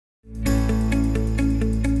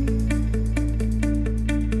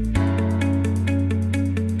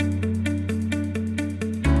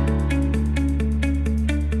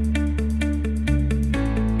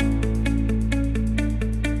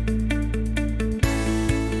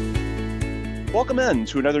Welcome in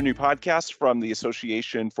to another new podcast from the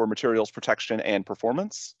Association for Materials Protection and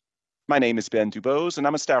Performance. My name is Ben Dubose, and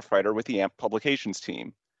I'm a staff writer with the AMP Publications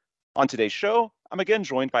team. On today's show, I'm again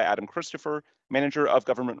joined by Adam Christopher, Manager of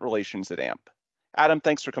Government Relations at AMP. Adam,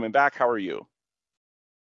 thanks for coming back. How are you?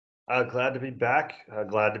 Glad to be back.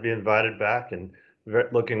 Glad to be invited back, and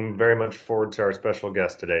looking very much forward to our special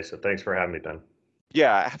guest today. So thanks for having me, Ben.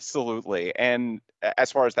 Yeah, absolutely. And as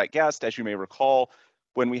far as that guest, as you may recall,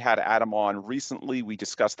 when we had Adam on recently, we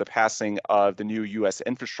discussed the passing of the new U.S.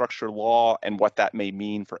 infrastructure law and what that may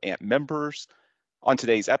mean for AMP members. On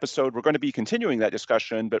today's episode, we're going to be continuing that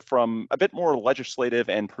discussion, but from a bit more legislative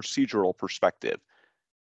and procedural perspective.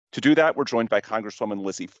 To do that, we're joined by Congresswoman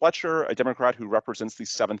Lizzie Fletcher, a Democrat who represents the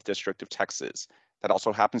 7th District of Texas. That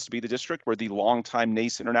also happens to be the district where the longtime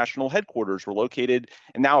NACE International headquarters were located,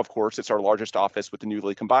 and now, of course, it's our largest office with the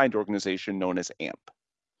newly combined organization known as AMP.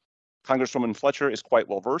 Congresswoman Fletcher is quite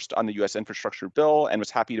well versed on the U.S. infrastructure bill and was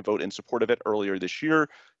happy to vote in support of it earlier this year.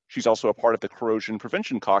 She's also a part of the Corrosion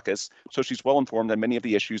Prevention Caucus, so she's well informed on many of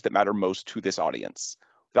the issues that matter most to this audience.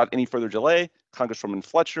 Without any further delay, Congresswoman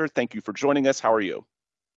Fletcher, thank you for joining us. How are you?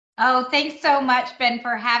 Oh, thanks so much, Ben,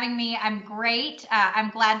 for having me. I'm great. I'm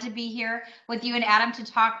glad to be here with you and Adam to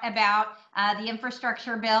talk about the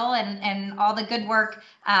infrastructure bill and all the good work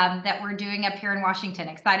that we're doing up here in Washington.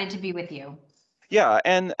 Excited to be with you. Yeah,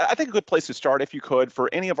 and I think a good place to start, if you could, for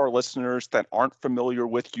any of our listeners that aren't familiar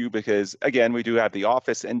with you, because again, we do have the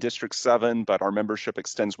office in District 7, but our membership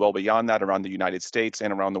extends well beyond that around the United States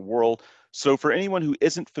and around the world. So for anyone who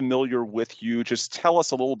isn't familiar with you, just tell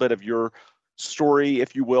us a little bit of your story,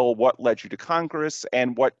 if you will, what led you to Congress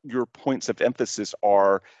and what your points of emphasis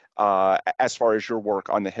are as far as your work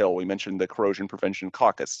on the Hill. We mentioned the Corrosion Prevention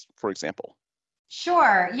Caucus, for example.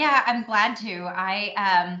 Sure. Yeah, I'm glad to.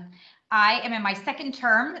 I am in my second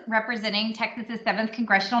term representing Texas's 7th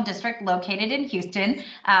Congressional District located in Houston.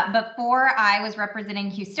 Before I was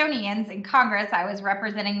representing Houstonians in Congress, I was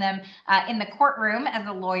representing them in the courtroom as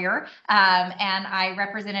a lawyer, and I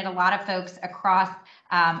represented a lot of folks across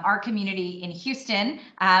our community in Houston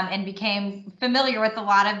and became familiar with a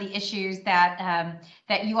lot of the issues that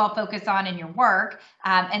you all focus on in your work.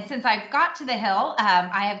 And since I've got to the Hill,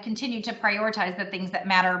 I have continued to prioritize the things that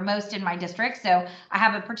matter most in my district. So I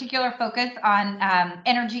have a particular focus on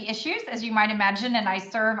energy issues, as you might imagine, and I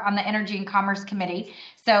serve on the Energy and Commerce Committee.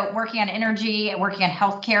 So working on energy, working on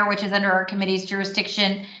healthcare, which is under our committee's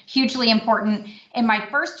jurisdiction, hugely important. In my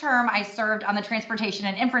first term, I served on the Transportation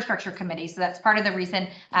and Infrastructure Committee. So that's part of the reason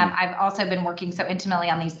I've also been working so intimately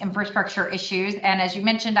on these infrastructure issues. And as you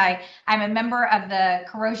mentioned, I'm a member of the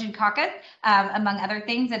Corrosion Caucus, among other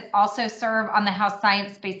things, and also serve on the House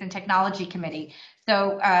Science, Space, and Technology Committee.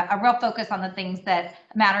 So a real focus on the things that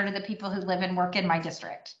matter to the people who live and work in my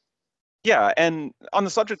district. Yeah, and on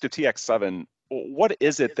the subject of TX7, what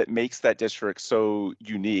is it that makes that district so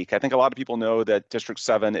unique? I think a lot of people know that District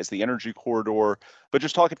 7 is the energy corridor, but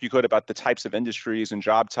just talk, if you could, about the types of industries and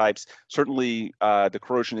job types. Certainly, the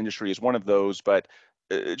corrosion industry is one of those, but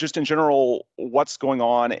just in general, what's going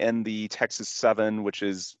on in the Texas 7, which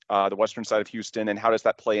is the western side of Houston, and how does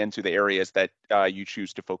that play into the areas that you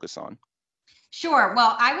choose to focus on? Sure.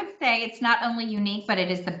 Well, I would say it's not only unique, but it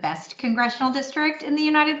is the best congressional district in the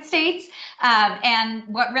United States. And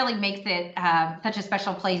what really makes it such a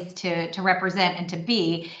special place to represent and to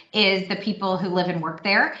be is the people who live and work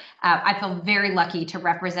there. I feel very lucky to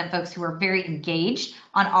represent folks who are very engaged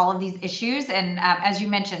on all of these issues. And as you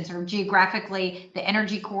mentioned, sort of geographically, the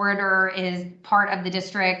energy corridor is part of the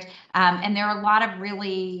district. And there are a lot of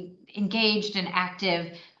really engaged and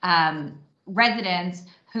active residents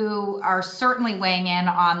who are certainly weighing in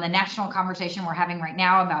on the national conversation we're having right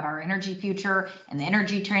now about our energy future and the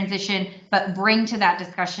energy transition, but bring to that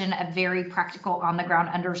discussion a very practical on-the-ground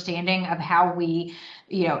understanding of how we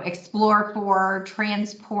explore for,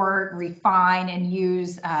 transport, refine, and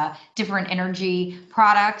use different energy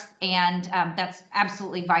products. And that's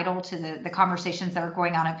absolutely vital to the conversations that are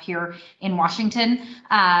going on up here in Washington.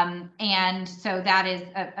 And so that is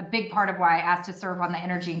a big part of why I asked to serve on the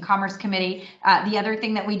Energy and Commerce Committee. The other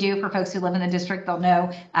thing that we do for folks who live in the district, they'll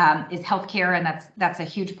know, is healthcare. And that's a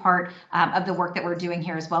huge part of the work that we're doing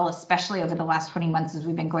here as well, especially over the last 20 months as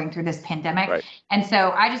we've been going through this pandemic. Right. And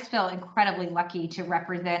so I just feel incredibly lucky to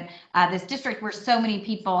represent this district where so many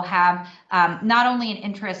people have not only an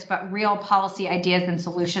interest, but real policy ideas and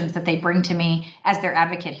solutions that they bring to me as their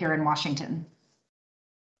advocate here in Washington.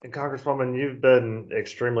 And Congresswoman, you've been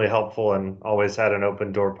extremely helpful and always had an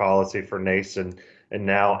open door policy for NACE and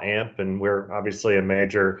now AMP, and we're obviously a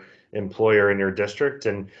major employer in your district.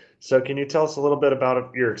 And so can you tell us a little bit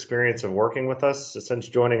about your experience of working with us since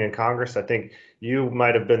joining in Congress? I think you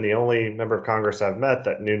might have been the only member of Congress I've met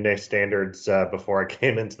that knew NACE standards before I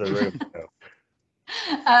came into the room. So.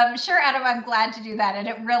 Sure, Adam, I'm glad to do that. And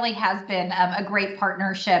it really has been a great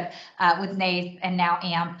partnership with NACE and now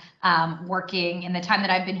AMP working in the time that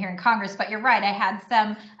I've been here in Congress. But you're right, I had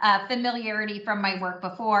some familiarity from my work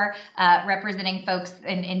before representing folks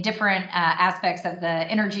in different aspects of the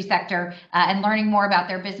energy sector and learning more about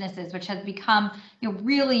their businesses, which has become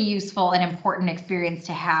really useful and important experience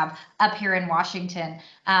to have up here in Washington.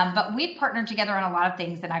 But we've partnered together on a lot of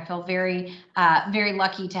things, and I feel very, very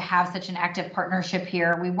lucky to have such an active partnership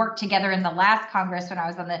here. We worked together in the last Congress when I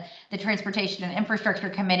was on the Transportation and Infrastructure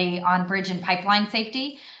Committee on bridge and pipeline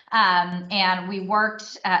safety. And we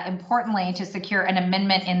worked importantly to secure an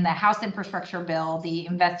amendment in the House Infrastructure Bill, the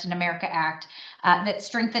Invest in America Act, that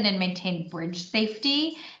strengthened and maintained bridge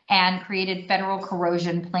safety and created federal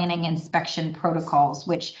corrosion planning inspection protocols,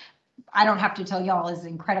 which I don't have to tell y'all is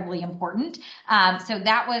incredibly important. So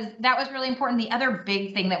that was really important. The other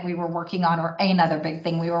big thing that we were working on, or another big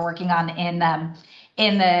thing we were working on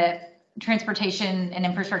in the Transportation and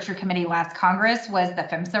Infrastructure Committee last Congress, was the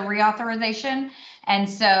PHMSA reauthorization. And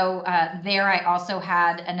so there I also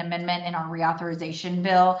had an amendment in our reauthorization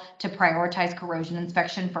bill to prioritize corrosion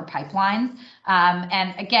inspection for pipelines.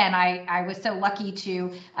 And again, I was so lucky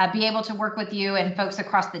to be able to work with you and folks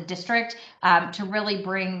across the district to really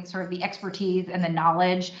bring sort of the expertise and the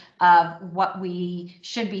knowledge of what we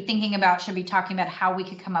should be thinking about, should be talking about, how we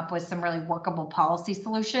could come up with some really workable policy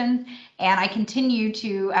solutions. And I continue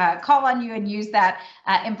to call on you and use that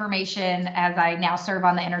information as I now serve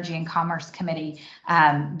on the Energy and Commerce Committee,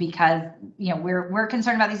 because we're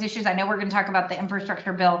concerned about these issues. I know we're going to talk about the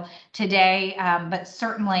infrastructure bill today, but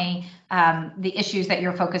certainly the issues that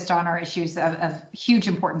you're focused on are issues of huge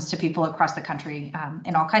importance to people across the country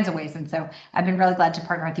in all kinds of ways. And so I've been really glad to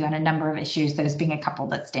partner with you on a number of issues, those being a couple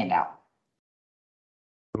that stand out.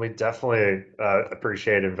 We definitely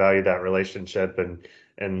appreciate and value that relationship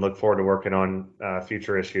and look forward to working on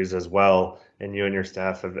future issues as well. And you and your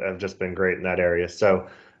staff have just been great in that area. So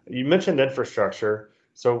you mentioned infrastructure.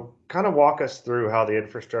 So kind of walk us through how the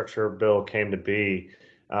infrastructure bill came to be.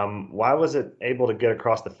 Why was it able to get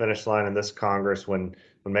across the finish line in this Congress when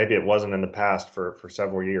maybe it wasn't in the past for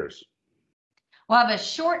several years? Well, I have a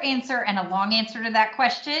short answer and a long answer to that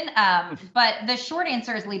question. But the short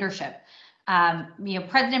answer is leadership.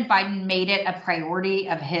 President Biden made it a priority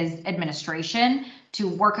of his administration to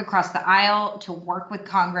work across the aisle, to work with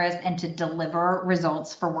Congress, and to deliver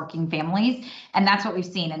results for working families. And that's what we've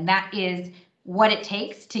seen. And that is what it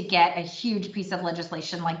takes to get a huge piece of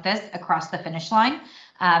legislation like this across the finish line.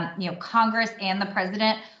 Congress and the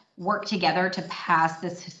president work together to pass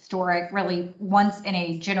this historic, really once in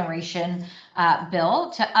a generation bill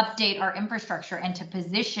to update our infrastructure and to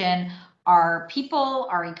position our people,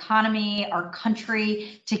 our economy, our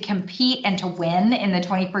country to compete and to win in the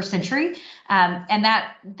 21st century. And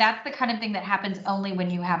that's the kind of thing that happens only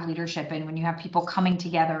when you have leadership and when you have people coming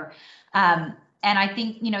together. And I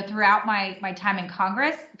think, throughout my time in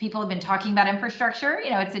Congress, people have been talking about infrastructure.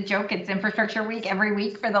 It's a joke. It's Infrastructure Week every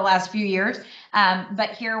week for the last few years.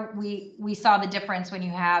 But here we saw the difference when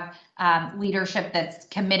you have leadership that's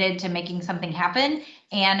committed to making something happen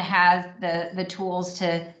and has the tools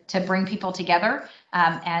to bring people together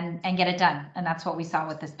and get it done. And that's what we saw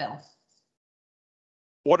with this bill.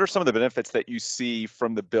 What are some of the benefits that you see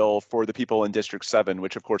from the bill for the people in District 7,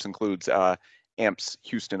 which of course includes AMP's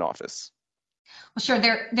Houston office? Well, sure.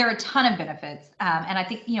 There are a ton of benefits. And I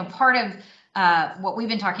think, part of what we've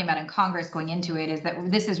been talking about in Congress going into it is that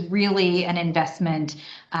this is really an investment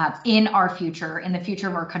in our future, in the future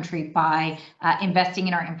of our country, by investing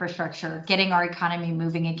in our infrastructure, getting our economy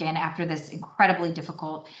moving again after this incredibly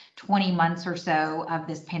difficult 20 months or so of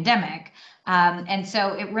this pandemic. And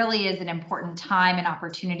so it really is an important time and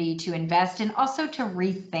opportunity to invest and also to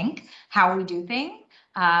rethink how we do things.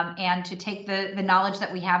 And to take the knowledge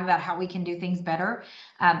that we have about how we can do things better.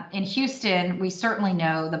 In Houston, we certainly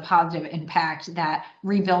know the positive impact that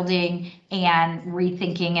rebuilding and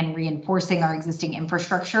rethinking and reinforcing our existing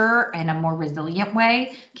infrastructure in a more resilient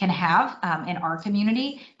way can have in our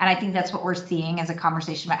community. And I think that's what we're seeing as a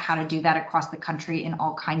conversation about how to do that across the country in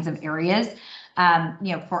all kinds of areas.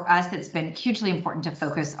 For us, it's been hugely important to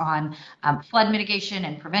focus on flood mitigation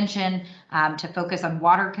and prevention, to focus on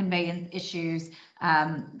water conveyance issues,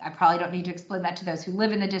 I probably don't need to explain that to those who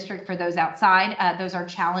live in the district. For those outside, those are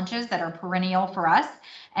challenges that are perennial for us.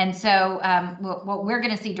 And so what we're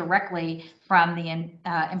going to see directly from the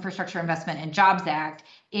Infrastructure Investment and Jobs Act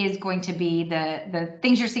is going to be the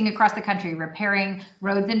things you're seeing across the country: repairing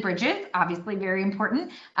roads and bridges, obviously very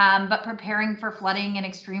important, but preparing for flooding and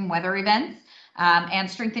extreme weather events. And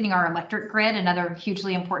strengthening our electric grid, another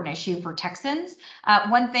hugely important issue for Texans.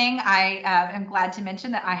 One thing I am glad to mention,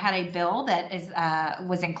 that I had a bill that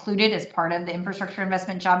was included as part of the Infrastructure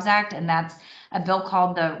Investment Jobs Act, and that's a bill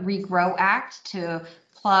called the Regrow Act to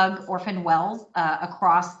plug orphan wells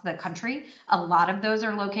across the country. A lot of those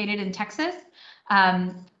are located in Texas.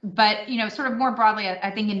 But, sort of more broadly, I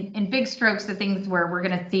think in big strokes, the things where we're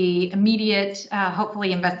going to see immediate,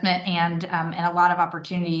 hopefully, investment and a lot of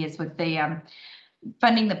opportunity is with the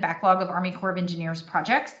funding the backlog of Army Corps of Engineers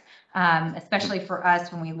projects, especially for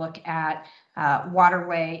us when we look at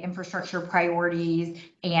waterway infrastructure priorities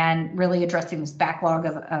and really addressing this backlog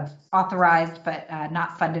of authorized but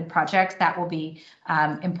not funded projects. That will be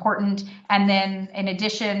important. And then in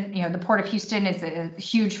addition, the Port of Houston is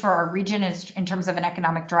huge for our region in terms of an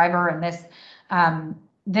economic driver. And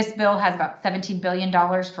this bill has about $17 billion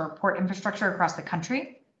for port infrastructure across the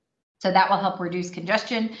country. So that will help reduce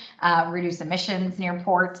congestion, reduce emissions near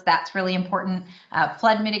ports. That's really important.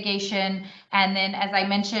 Flood mitigation. And then, as I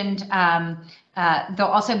mentioned,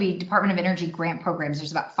 there'll also be Department of Energy grant programs.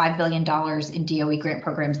 There's about $5 billion in DOE grant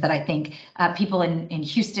programs that I think people in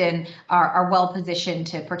Houston are well positioned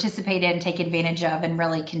to participate in, take advantage of, and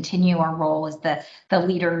really continue our role as the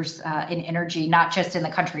leaders in energy, not just in the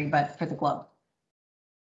country, but for the globe.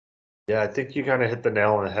 Yeah, I think you kind of hit the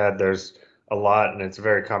nail on the head. There's a lot, and it's a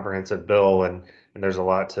very comprehensive bill, and there's a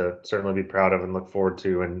lot to certainly be proud of and look forward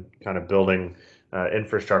to, and kind of building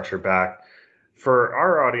infrastructure back. For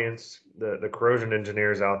our audience, the corrosion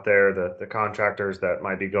engineers out there, the contractors that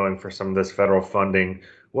might be going for some of this federal funding,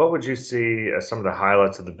 what would you see as some of the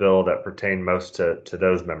highlights of the bill that pertain most to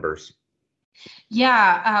those members?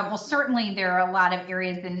 Yeah, well, certainly there are a lot of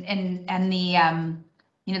areas, and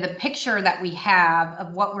the picture that we have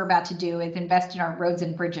of what we're about to do is invest in our roads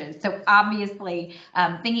and bridges. So obviously,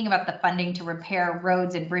 thinking about the funding to repair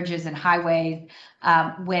roads and bridges and highways,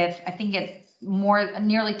 with, I think it's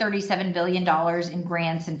nearly $37 billion in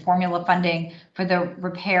grants and formula funding for the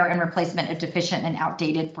repair and replacement of deficient and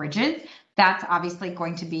outdated bridges. That's obviously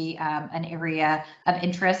going to be an area of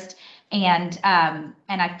interest. And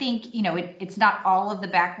I think, it's not all of the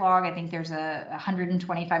backlog. I think there's a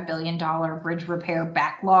 $125 billion bridge repair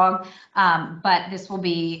backlog. But this will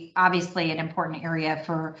be obviously an important area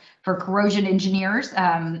for corrosion engineers.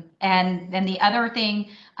 And then the other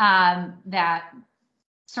thing that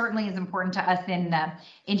certainly is important to us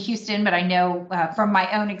in Houston, but I know from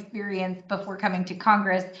my own experience before coming to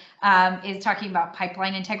Congress, is talking about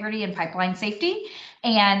pipeline integrity and pipeline safety.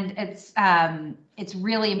 And it's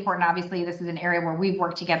really important. Obviously, this is an area where we've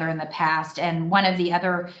worked together in the past. And one of the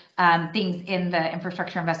other things in the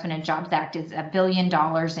Infrastructure Investment and Jobs Act is $1 billion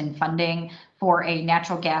in funding for a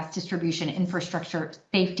natural gas distribution infrastructure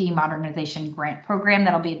safety modernization grant program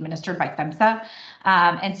that'll be administered by PHMSA.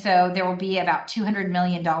 And so there will be about $200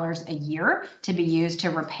 million a year to be used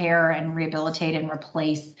to repair and rehabilitate and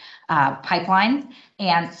replace pipelines.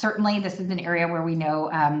 And certainly this is an area where we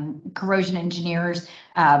know corrosion engineers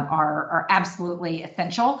are absolutely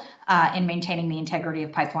essential in maintaining the integrity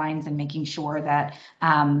of pipelines and making sure that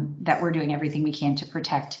we're doing everything we can to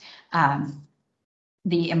protect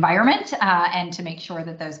the environment and to make sure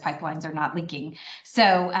that those pipelines are not leaking.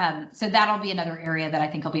 So that'll be another area that I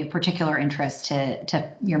think will be of particular interest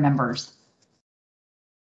to your members.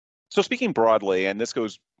 So speaking broadly, and this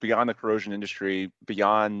goes beyond the corrosion industry,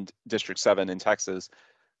 beyond District 7 in Texas,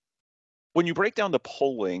 when you break down the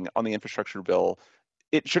polling on the infrastructure bill,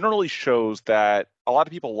 it generally shows that a lot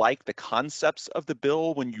of people like the concepts of the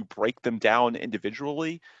bill when you break them down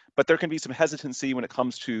individually, but there can be some hesitancy when it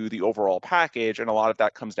comes to the overall package, and a lot of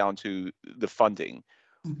that comes down to the funding.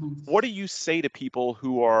 Mm-hmm. What do you say to people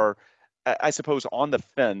who are, I suppose, on the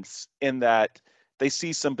fence in that they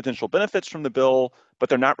see some potential benefits from the bill, but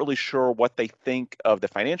they're not really sure what they think of the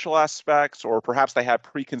financial aspects, or perhaps they have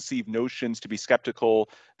preconceived notions to be skeptical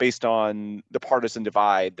based on the partisan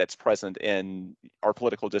divide that's present in our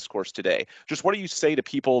political discourse today? Just what do you say to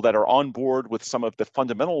people that are on board with some of the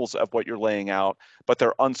fundamentals of what you're laying out, but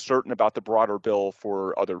they're uncertain about the broader bill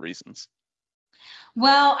for other reasons?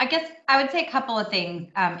 Well, I guess I would say a couple of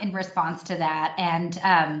things in response to that. And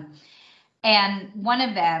And one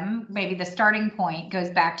of them, maybe the starting point, goes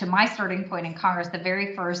back to my starting point in Congress. The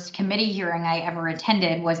very first committee hearing I ever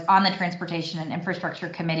attended was on the Transportation and Infrastructure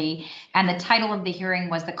Committee, and the title of the hearing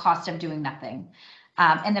was "The Cost of Doing Nothing."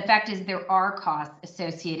 And the fact is, there are costs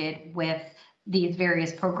associated with these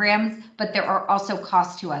various programs, but there are also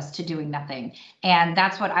costs to us to doing nothing. And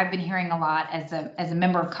that's what I've been hearing a lot as a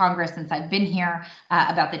member of Congress since I've been here,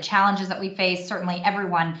 about the challenges that we face. Certainly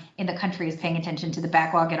everyone in the country is paying attention to the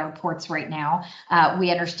backlog at our ports right now.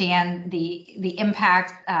 We understand the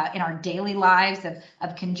impact in our daily lives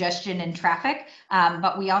of congestion and traffic,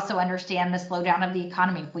 but we also understand the slowdown of the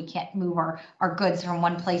economy if we can't move our goods from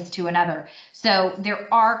one place to another. So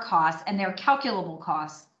there are costs, and they're calculable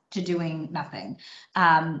costs to doing nothing.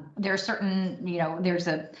 There are certain, there's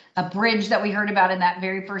a bridge that we heard about in that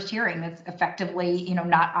very first hearing that's effectively,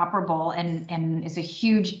 not operable, and is a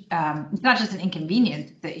huge, it's not just an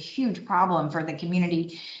inconvenience, it's a huge problem for the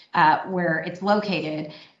community where it's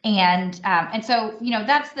located. And so,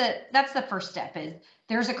 that's the first step, is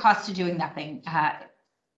there's a cost to doing nothing.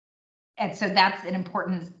 And so that's an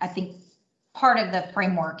important, I think, part of the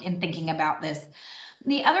framework in thinking about this.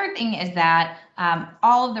 The other thing is that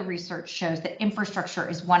all of the research shows that infrastructure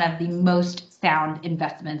is one of the most sound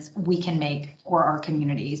investments we can make for our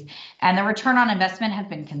communities. And the return on investment has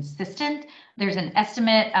been consistent. There's an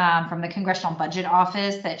estimate from the Congressional Budget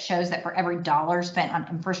Office that shows that for every dollar spent on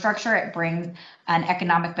infrastructure, it brings an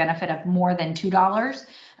economic benefit of more than $2.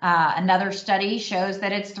 Another study shows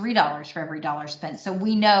that it's $3 for every dollar spent. So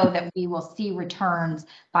we know that we will see returns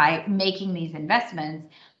by making these investments.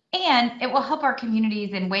 And it will help our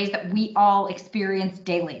communities in ways that we all experience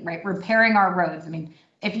daily, right? Repairing our roads. I mean,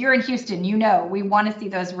 if you're in Houston, we want to see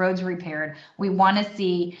those roads repaired. We want to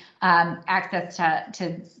see access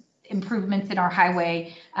to improvements in our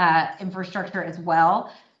highway infrastructure as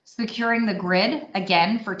well. Securing the grid,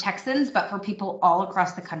 again, for Texans, but for people all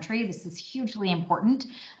across the country. This is hugely important.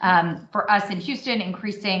 For us in Houston,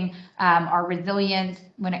 increasing our resilience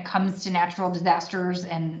when it comes to natural disasters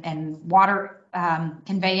and water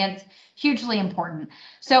conveyance, hugely important.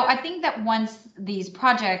 So I think that once these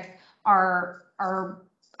projects are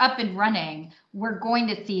up and running, we're going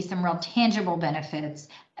to see some real tangible benefits,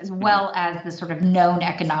 as well as the sort of known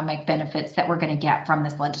economic benefits that we're going to get from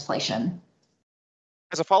this legislation.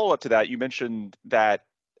 As a follow-up to that, you mentioned that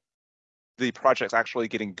the projects actually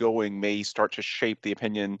getting going may start to shape the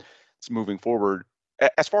opinion moving forward.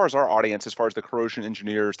 As far as our audience, as far as the corrosion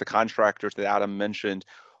engineers, the contractors that Adam mentioned,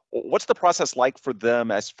 what's the process like for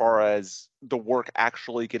them as far as the work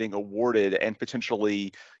actually getting awarded and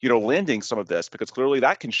potentially, landing some of this? Because clearly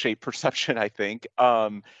that can shape perception, I think.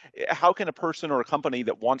 How can a person or a company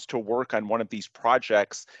that wants to work on one of these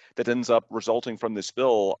projects that ends up resulting from this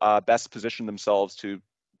bill best position themselves to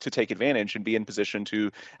take advantage and be in position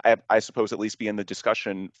to, I suppose, at least be in the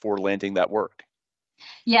discussion for landing that work?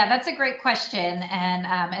 Yeah, that's a great question. And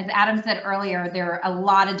as Adam said earlier, there are a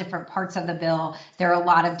lot of different parts of the bill. There are a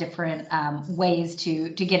lot of different ways to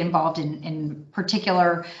get involved in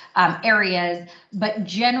particular areas. But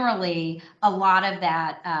generally, a lot of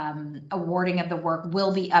that awarding of the work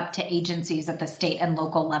will be up to agencies at the state and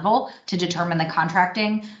local level to determine the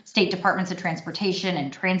contracting. State departments of transportation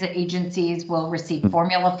and transit agencies will receive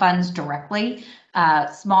formula funds directly.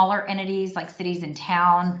 Smaller entities like cities and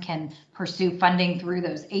towns can pursue funding through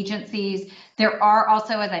those agencies. There are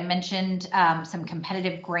also, as I mentioned, some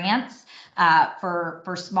competitive grants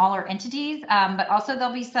for smaller entities, but also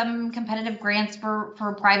there'll be some competitive grants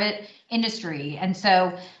for private industry. And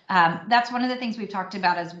so that's one of the things we've talked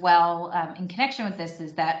about as well in connection with this,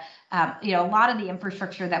 is that a lot of the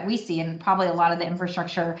infrastructure that we see, and probably a lot of the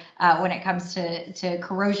infrastructure when it comes to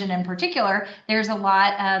corrosion in particular, there's a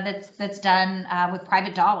lot that's done with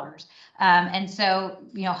private dollars. And so,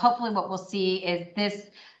 hopefully what we'll see is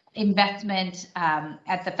this investment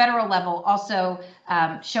at the federal level also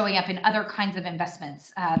showing up in other kinds of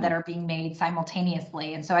investments that are being made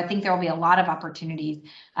simultaneously. And so I think there will be a lot of opportunities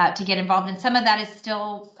to get involved, and some of that is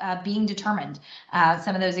still being determined.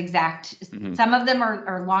 Some of those some of them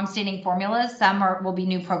are longstanding formulas, some will be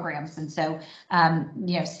new programs. And so,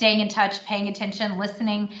 staying in touch, paying attention,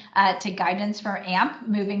 listening to guidance from AMP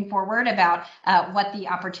moving forward about what the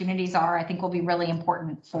opportunities are, I think will be really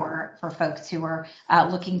important for folks who are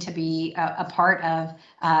looking to be a part of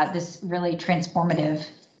this really transformative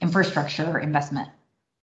infrastructure investment.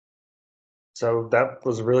 So that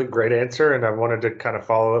was a really great answer, and I wanted to kind of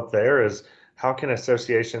follow up there, is how can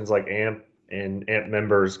associations like AMP and AMP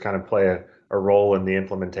members kind of play a role in the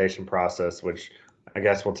implementation process, which I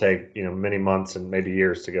guess will take many months and maybe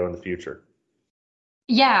years to go in the future?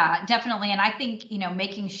 Yeah, definitely. And I think,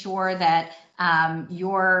 making sure that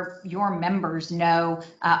your members know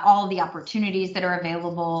all of the opportunities that are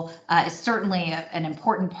available is certainly an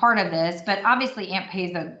important part of this. But obviously, AMP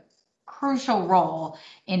plays a crucial role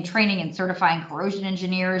in training and certifying corrosion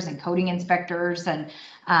engineers and coating inspectors and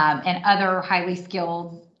other highly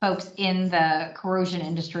skilled folks in the corrosion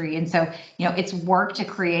industry. And so, its work to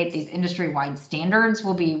create these industry-wide standards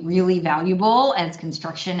will be really valuable as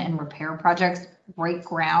construction and repair projects break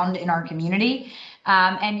ground in our community.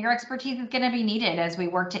 And your expertise is going to be needed as we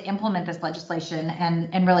work to implement this legislation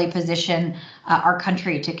and really position our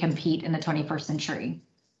country to compete in the 21st century.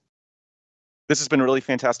 This has been a really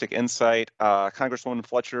fantastic insight. Congresswoman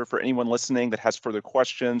Fletcher, for anyone listening that has further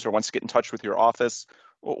questions or wants to get in touch with your office,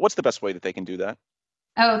 what's the best way that they can do that?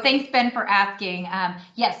 Oh, thanks, Ben, for asking.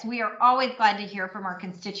 Yes, we are always glad to hear from our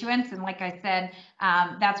constituents. And like I said,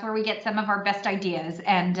 that's where we get some of our best ideas.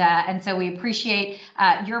 And so we appreciate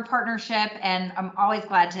your partnership. And I'm always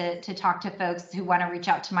glad to talk to folks who want to reach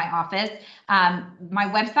out to my office.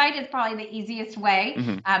 My website is probably the easiest way,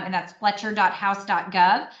 and that's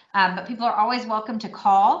fletcher.house.gov. But people are always welcome to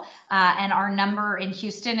call. And our number in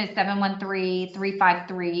Houston is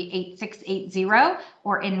 713-353-8680,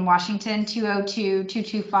 or in Washington,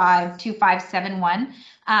 202-225-2571.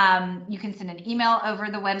 You can send an email over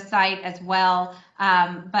the website as well.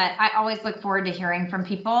 But I always look forward to hearing from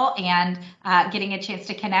people and getting a chance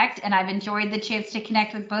to connect. And I've enjoyed the chance to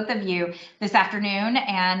connect with both of you this afternoon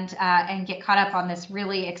and get caught up on this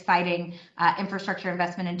really exciting Infrastructure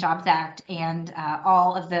Investment and Jobs Act and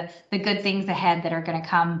all of the good things ahead that are going to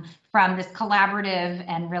come from this collaborative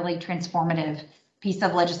and really transformative piece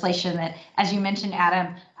of legislation that, as you mentioned,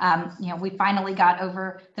 Adam, we finally got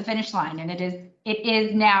over the finish line, and it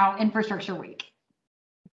is now Infrastructure Week.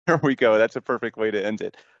 There we go. That's a perfect way to end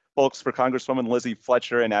it. Folks, for Congresswoman Lizzie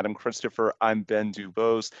Fletcher and Adam Christopher, I'm Ben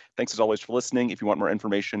Dubose. Thanks as always for listening. If you want more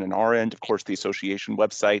information on our end, of course, the association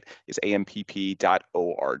website is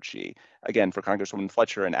ampp.org. Again, for Congresswoman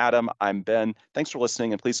Fletcher and Adam, I'm Ben. Thanks for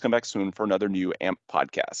listening, and please come back soon for another new AMP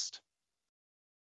podcast.